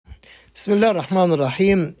Bismillah ar-Rahman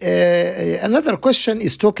ar-Rahim. Another question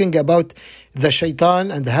is talking about the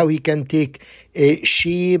Shaitan and how he can take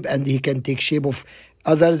shape and he can take shape of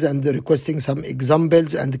others and requesting some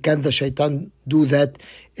examples, and can the Shaitan do that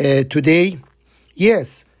today?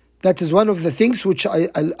 Yes, that is one of the things which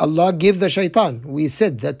Allah gave the Shaitan. We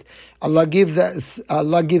said that Allah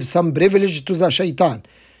gives some privilege to the Shaitan,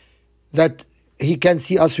 that he can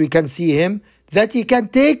see us, we can see him, that he can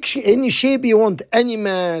take any shape he wants,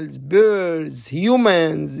 animals, birds,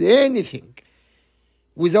 humans, anything,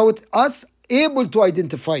 without us able to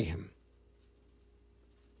identify him.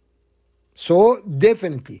 So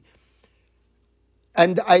definitely.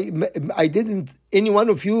 And I didn't, any one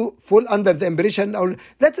of you fall under the impression, or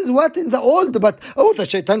that is what in the old, but the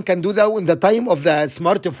Shaitan can do that in the time of the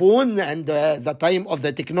smartphone and the time of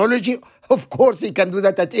the technology. Of course he can do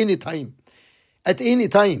that at any time. At any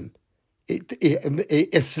time.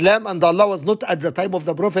 Islam and Allah was not at the time of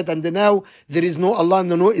the Prophet, and now there is no Allah and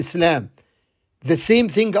no Islam. The same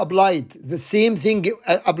thing applied. The same thing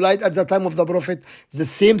applied at the time of the Prophet. The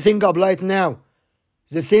same thing applied now.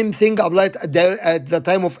 The same thing applied at the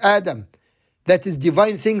time of Adam. That is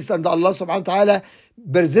divine things, and Allah subhanahu wa ta'ala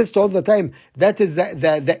persists all the time. That is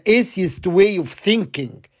the atheist way of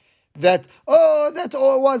thinking. That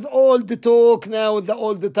was old talk now,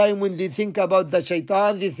 all the time when they think about the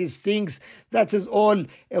Shaitan, these things, that is all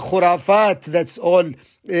khurafat, that's all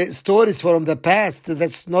stories from the past,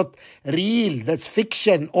 that's not real, that's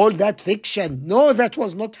fiction, all that fiction. No, that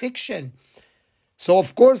was not fiction. So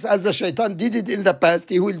of course, as the Shaitan did it in the past,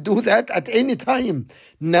 he will do that at any time.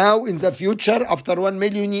 Now in the future, after 1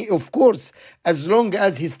 million years, of course, as long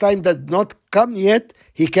as his time does not come yet,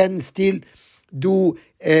 he can still do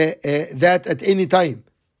that at any time.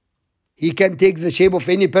 He can take the shape of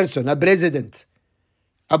any person, a president,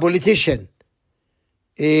 a politician,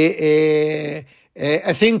 a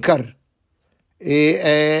thinker,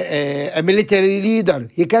 a military leader.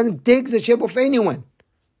 He can take the shape of anyone.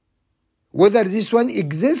 Whether this one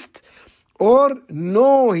exists or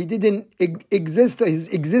no, he didn't exist. His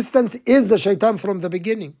existence is the Shaitan from the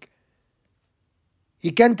beginning.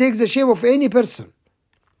 He can take the shape of any person.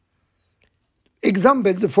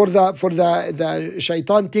 Examples for the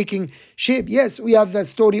Shaitan taking shape. Yes, we have the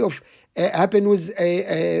story of happened with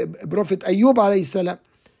Prophet Ayub alayhi salam,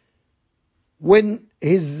 when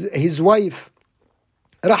his wife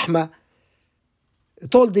Rahma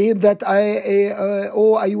told him that I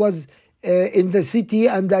was in the city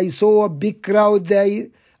and I saw a big crowd. I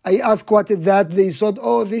asked what is that. They said,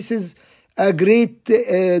 this is a great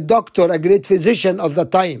doctor, a great physician of the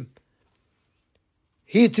time.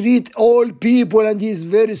 He treats all people and he is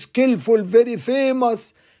very skillful, very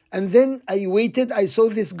famous. And then I waited, I saw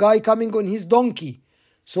this guy coming on his donkey.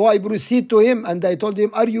 So I proceed to him and I told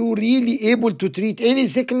him, are you really able to treat any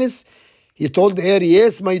sickness? He told her,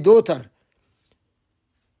 yes, my daughter.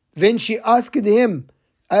 Then she asked him,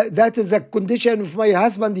 that is a condition of my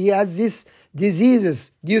husband, he has these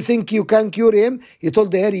diseases. Do you think you can cure him? He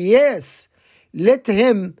told her, yes. Let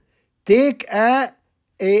him take a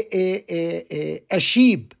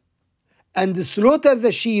sheep and slaughter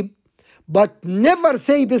the sheep, but never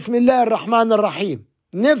say Bismillah ar-Rahman ar-Rahim.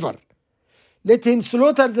 Never. Let him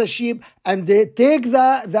slaughter the sheep and take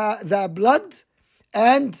the blood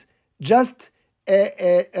and just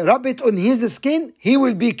rub it on his skin. He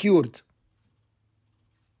will be cured.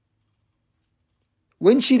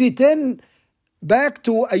 When she returned back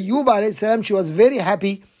to Ayub alayhi salam, she was very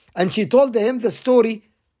happy and she told him the story.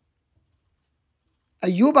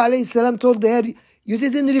 Ayub alayhi salam told her, you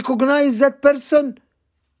didn't recognize that person?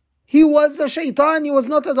 He was a Shaitan, he was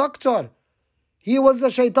not a doctor. He was a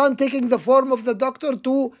Shaitan taking the form of the doctor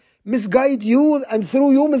to misguide you and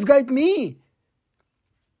through you misguide me.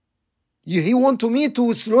 He wanted me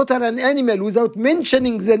to slaughter an animal without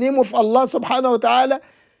mentioning the name of Allah subhanahu wa ta'ala.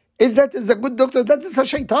 If that is a good doctor, that is a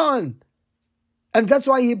Shaitan. And that's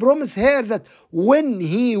why he promised her that when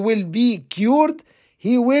he will be cured,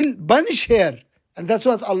 he will punish her. And that's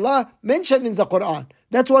what Allah mentioned in the Quran.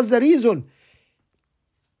 That was the reason.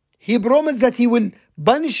 He promised that he will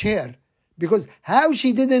punish her. Because how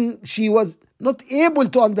she was not able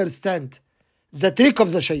to understand the trick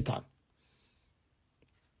of the Shaitan.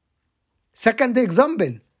 Second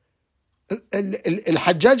example,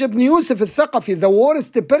 Al-Hajjaj ibn Yusuf al-Thaqafi, the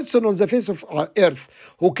worst person on the face of earth,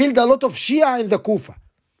 who killed a lot of Shia in the Kufa.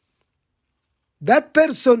 That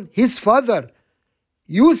person, his father,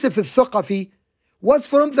 Yusuf al-Thaqafi, was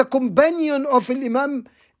from the companion of Imam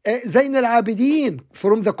Zayn al-Abidin,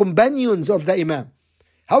 from the companions of the Imam.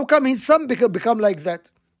 How come his son become like that?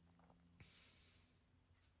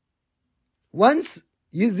 Once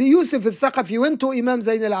Yusuf al-Thaqafi went to Imam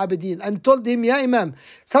Zayn al-Abidin and told him, "Ya Imam,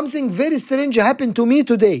 something very strange happened to me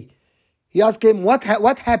today." He asked him, what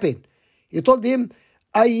happened? He told him,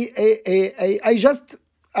 I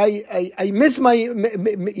miss my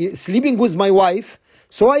sleeping with my wife,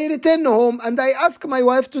 so I returned home and I asked my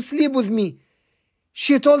wife to sleep with me.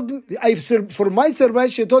 She told me, for my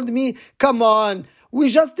surprise, she told me, "Come on, we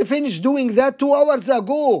just finished doing that 2 hours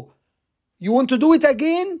ago. You want to do it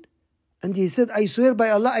again?" And he said, "I swear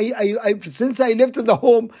by Allah, since I left the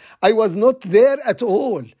home, I was not there at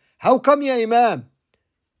all. How come, ya Imam?"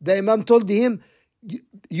 The Imam told him,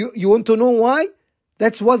 you want to know why?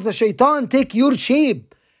 That was the Shaitan take your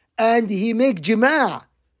shape and he make jima'.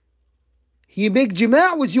 He make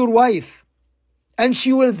jima' with your wife. And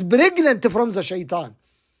she was pregnant from the Shaitan.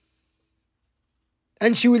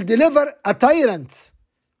 And she will deliver a tyrant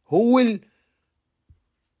who will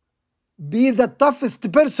be the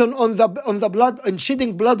toughest person on the blood and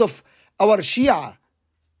shedding blood of our Shia.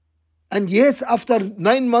 And yes, after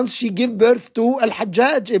 9 months, she gave birth to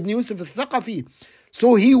Al-Hajjaj ibn Yusuf al-Thaqafi.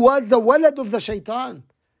 So he was the walad of the Shaitan.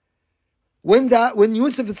 When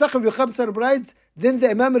Yusuf al-Thaqafi becomes surprised, then the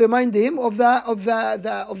Imam reminded him of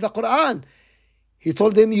the Quran. He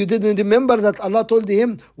told him, "You didn't remember that Allah told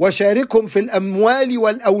him, وَشَارِكْهُمْ فِي الْأَمْوَالِ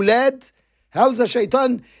وَالْأَوْلَادِ?" How the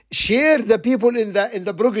Shaitan share the people in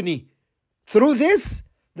the progeny. Through this,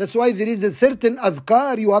 that's why there is a certain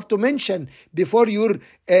adhkar you have to mention before your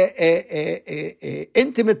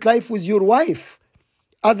intimate life with your wife.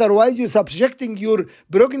 Otherwise, you're subjecting your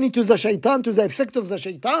progeny to the Shaitan, to the effect of the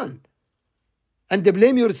Shaitan. And they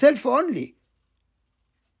blame yourself only.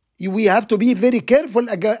 We have to be very careful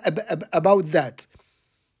about that.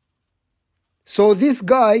 So this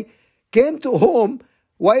guy came to home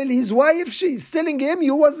while his wife, she's telling him,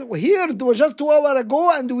 "You was here, it was just 2 hours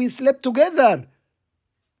ago and we slept together."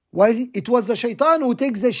 While it was the Shaitan who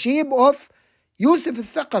takes the shape of Yusuf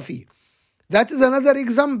al-Thaqafi. That is another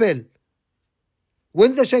example.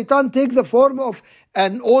 When the Shaitan takes the form of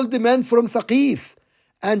an old man from Thaqif,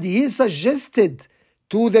 and he suggested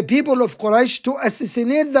to the people of Quraysh to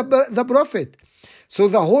assassinate the Prophet. So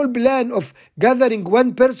the whole plan of gathering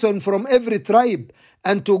one person from every tribe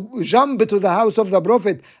and to jump to the house of the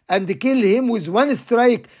Prophet and kill him with one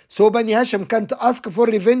strike so Bani Hashim can't ask for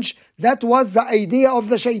revenge, that was the idea of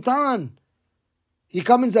the Shaitan. He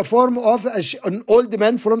comes in the form of an old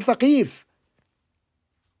man from Thaqif.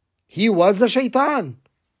 He was the Shaitan.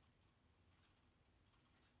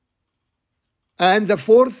 And the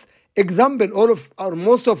fourth example,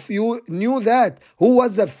 most of you knew that. Who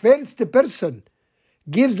was the first person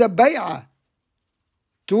gives a bay'ah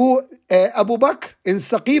to Abu Bakr in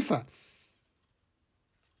Saqifa?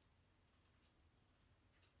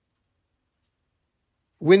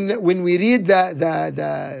 When we read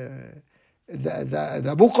the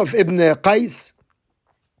book of Ibn Qais,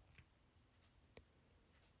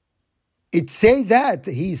 it say that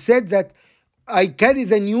he said that I carry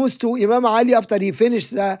the news to Imam Ali after he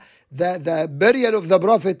finished the burial of the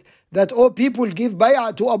Prophet that people give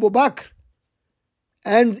bay'ah to Abu Bakr.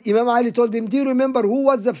 And Imam Ali told him, "Do you remember who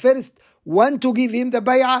was the first one to give him the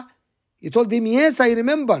bay'ah?" He told him, "Yes, I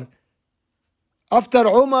remember. After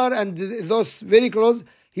Umar and those very close,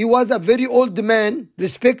 he was a very old man,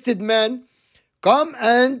 respected man, come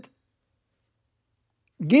and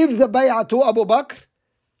gives the bay'ah to Abu Bakr."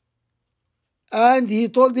 And he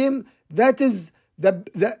told him, that is the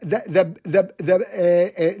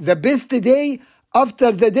best day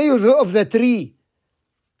after the day of the tree.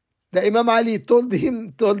 The Imam Ali told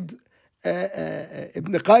Ibn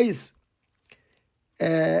Qais,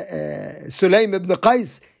 Sulaim ibn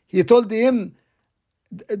Qais, he told him,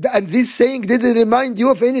 and this saying didn't remind you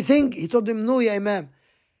of anything? He told him, "No, ya Imam."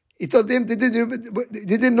 He told him,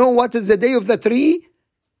 didn't know what is the day of the tree?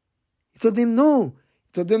 He told him, "No."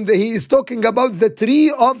 He told him that he is talking about the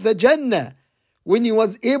tree of the Jannah, when he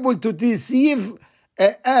was able to deceive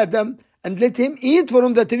Adam and let him eat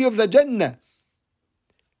from the tree of the Jannah.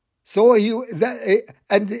 So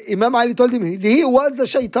and Imam Ali told him he was the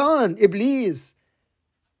Shaitan, Iblis.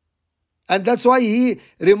 And that's why he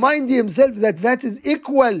reminded himself that is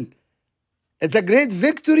equal. It's a great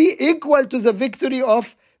victory, equal to the victory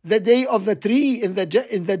of the day of the tree in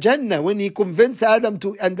the Jannah, when he convinced Adam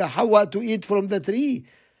and Hawa to eat from the tree.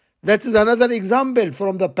 That is another example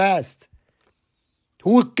from the past.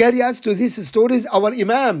 Who carry us to these stories? Our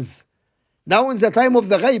Imams. Now in the time of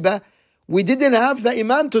the Ghaibah, we didn't have the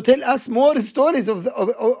Imam to tell us more stories of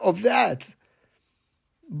that.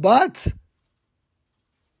 But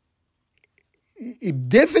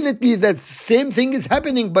definitely the same thing is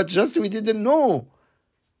happening, but just we didn't know.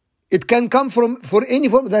 It can come for any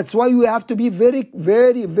form. That's why we have to be very,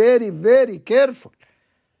 very, very, very careful.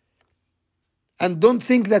 And don't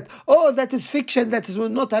think that, oh, that is fiction, that is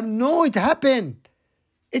not happen. No, it happened.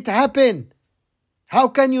 It happened. How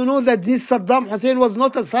can you know that this Saddam Hussein was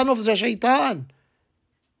not a son of the Shaitan?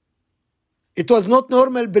 It was not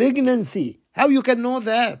normal pregnancy. How you can know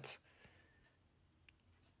that?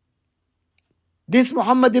 This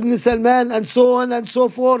Muhammad ibn Salman and so on and so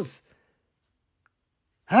forth.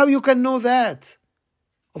 How you can know that?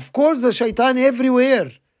 Of course, the Shaitan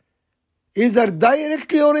everywhere, either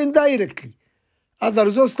directly or indirectly. Either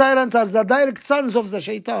those tyrants are the direct sons of the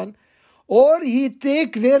Shaitan, or he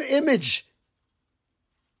take their image.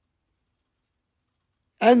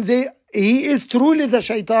 And he is truly the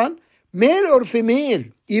Shaitan, male or female.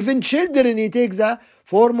 Even children, he takes the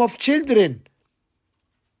form of children.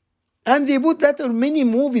 And they put that on many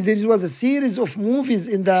movies. There was a series of movies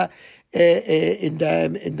in the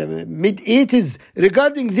mid-80s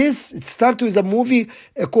regarding this. It started with a movie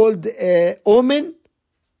called Omen.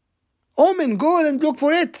 Omen, go and look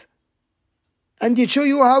for it. And it show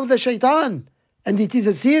you how the Shaitan. And it is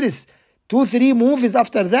a series, 2-3 movies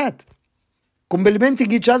after that,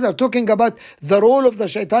 complementing each other, talking about the role of the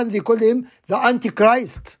Shaitan. They call him the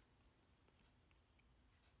Antichrist.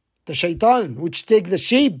 The Shaitan, which take the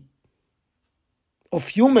shape of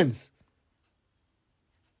humans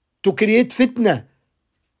to create fitna,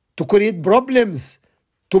 to create problems,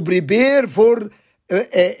 to prepare for,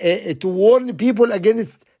 to warn people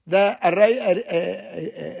against the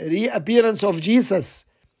reappearance of Jesus,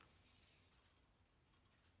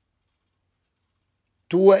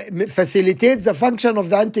 to facilitate the function of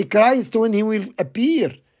the Antichrist when he will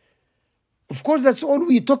appear. Of course, that's all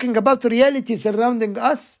we're talking about, reality surrounding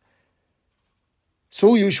us.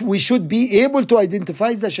 So we should be able to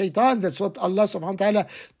identify the Shaitan. That's what Allah subhanahu wa ta'ala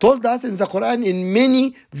told us in the Quran in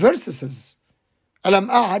many verses. أَلَمْ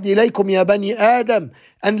أَعْهَدْ إِلَيْكُمْ يَا بَنِي آدَمْ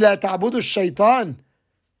أَنْ لَا تَعْبُدُوا الشَّيْطَانَ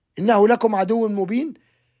إِنَّهُ لَكُمْ عَدُوٌّ مُبِينٌ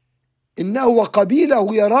إِنَّهُ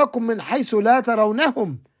وَقَبِيلَهُ يَرَاكُمْ مِنْ حَيْثُ لَا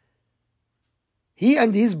تَرَوْنَهُمْ. He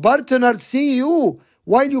and his partner see you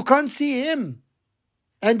while you can't see him.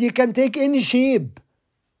 And he can take any shape.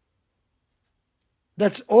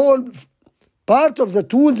 That's all part of the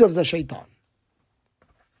tools of the Shaitan.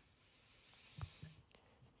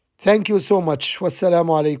 Thank you so much.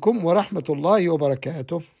 Wassalamu alaikum wa rahmatullahi wa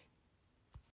barakatuh.